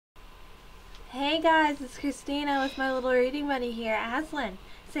Hey guys, it's Christina with my little reading buddy here, Aslan.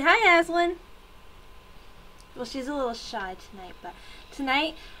 Say hi, Aslan. Well, she's a little shy tonight, but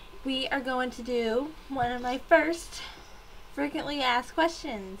tonight we are going to do one of my first frequently asked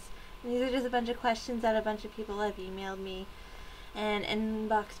questions. And these are just a bunch of questions that a bunch of people have emailed me and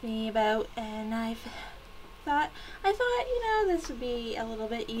inboxed me about, and I thought, this would be a little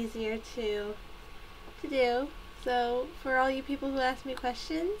bit easier to do. So, for all you people who ask me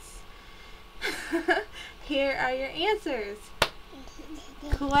questions, here are your answers.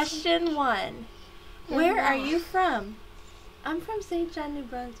 Question 1. Where are you from? I'm from St. John, New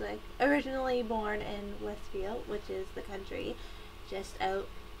Brunswick. Originally born in Westfield, which is the country just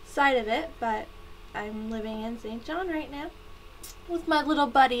outside of it, but I'm living in St. John right now with my little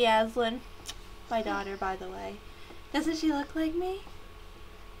buddy Aslan. My daughter, by the way. Doesn't she look like me?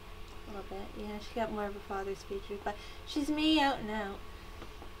 A little bit. Yeah, she got more of a father's features, but she's me out and out.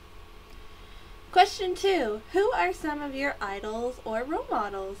 Question 2. Who are some of your idols or role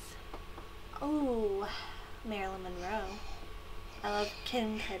models? Oh, Marilyn Monroe. I love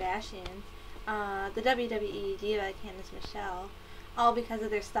Kim Kardashian. The WWE diva Candice Michelle. All because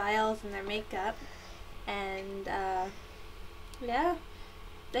of their styles and their makeup. And, yeah.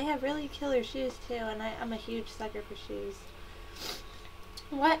 They have really killer shoes too, and I'm a huge sucker for shoes.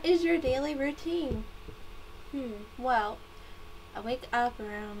 What is your daily routine? Well, I wake up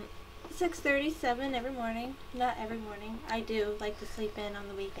around 6:37 every morning. Not every morning. I do like to sleep in on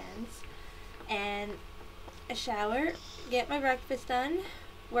the weekends. And I shower, get my breakfast done,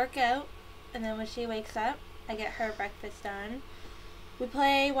 work out, and then when she wakes up, I get her breakfast done. We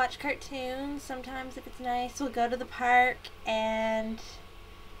play, watch cartoons. Sometimes if it's nice, we'll go to the park and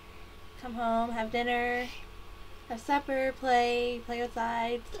come home, have dinner, have supper, play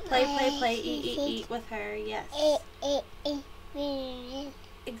outside, play, eat with her, yes.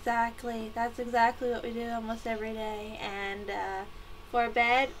 Exactly. That's exactly what we do almost every day. And for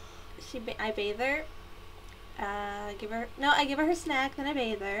bed, I bathe her. I give her her snack, then I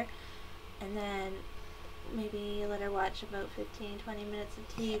bathe her, and then maybe let her watch about 15-20 minutes of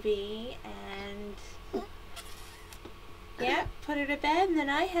TV, and yeah, put her to bed, and then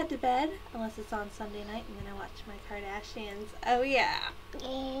I head to bed, unless it's on Sunday night, and then I watch my Kardashians. Oh yeah.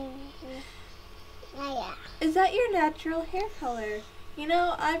 Is that your natural hair color? You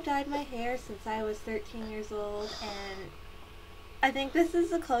know, I've dyed my hair since I was 13 years old, and I think this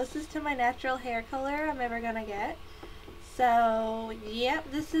is the closest to my natural hair color I'm ever gonna get. So,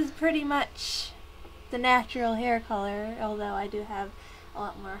 yep, this is pretty much the natural hair color, although I do have a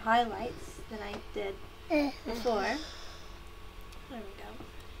lot more highlights than I did before. There we go.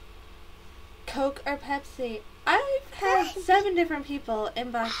 Coke or Pepsi? I've had 7 different people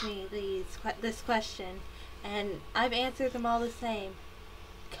inbox me this question, and I've answered them all the same.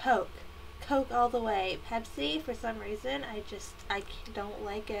 Coke. Coke all the way. Pepsi, for some reason, I don't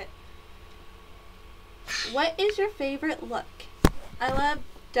like it. What is your favorite look? I love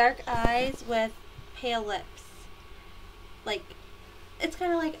dark eyes with pale lips. Like, it's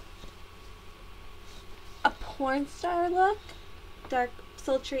kind of like a porn star look. Dark,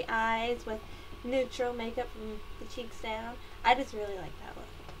 sultry eyes with neutral makeup from the cheeks down. I just really like that look.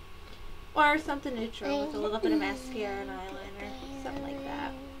 Or something neutral with a little bit of mascara and eyeliner. Something like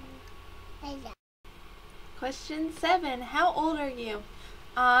that. Question 7. How old are you?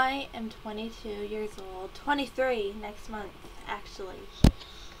 I am 22 years old. 23 next month, actually.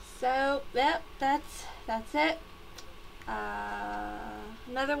 So, yep, that's it.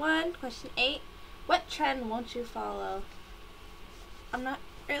 Another one. Question 8. What trend won't you follow? I'm not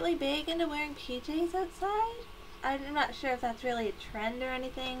really big into wearing PJs outside. I'm not sure if that's really a trend or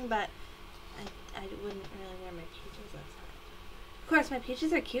anything, but I wouldn't really wear my PJs outside. Of course, my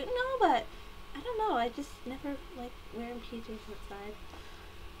PJs are cute and all, but I don't know. I just never like wearing PJs outside.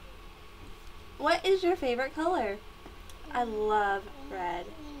 What is your favorite color? I love red.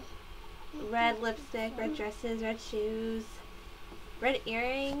 Red lipstick, red dresses, red shoes, red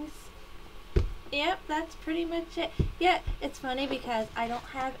earrings. Yep, that's pretty much it. Yeah, it's funny because I don't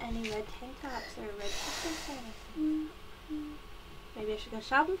have any red tank tops or red dresses or anything. Maybe I should go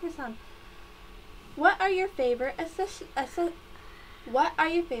shopping for some. What are your favorite accessories?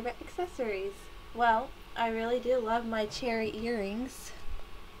 Well, I really do love my cherry earrings,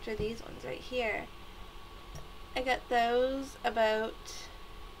 which are these ones right here. I got those about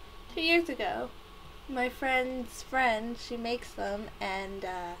 2 years ago. My friend's friend, she makes them, and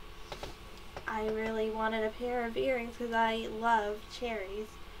I really wanted a pair of earrings because I love cherries,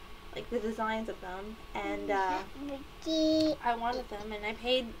 like the designs of them, and I wanted them, and I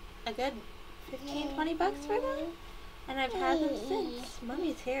paid a good $15-20 for them, and I've had them since.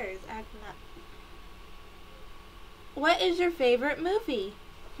 Mommy's hair is acting up. What is your favorite movie?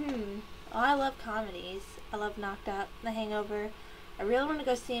 Well, I love comedies. I love Knocked Up, The Hangover. I really want to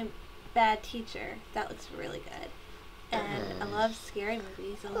go see Bad Teacher. That looks really good. And I love scary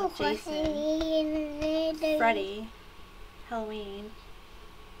movies. I love Jason, Freddy, Halloween.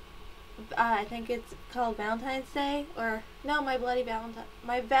 I think it's called Valentine's Day, or no, My Bloody Valentine.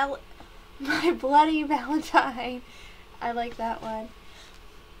 My Bloody Valentine. I like that one.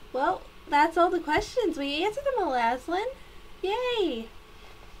 Well, that's all the questions. We answered them all, Aslan. Yay!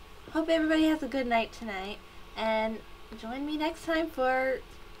 Hope everybody has a good night tonight, and join me next time for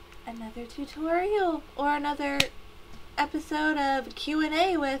another tutorial or another episode of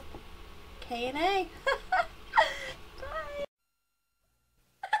Q&A with K&A. Bye!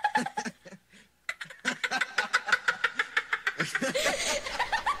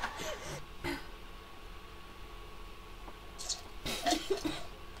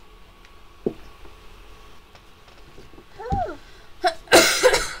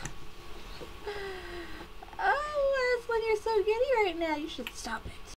 Oh, Aslan, you're so giddy right now. You should stop it.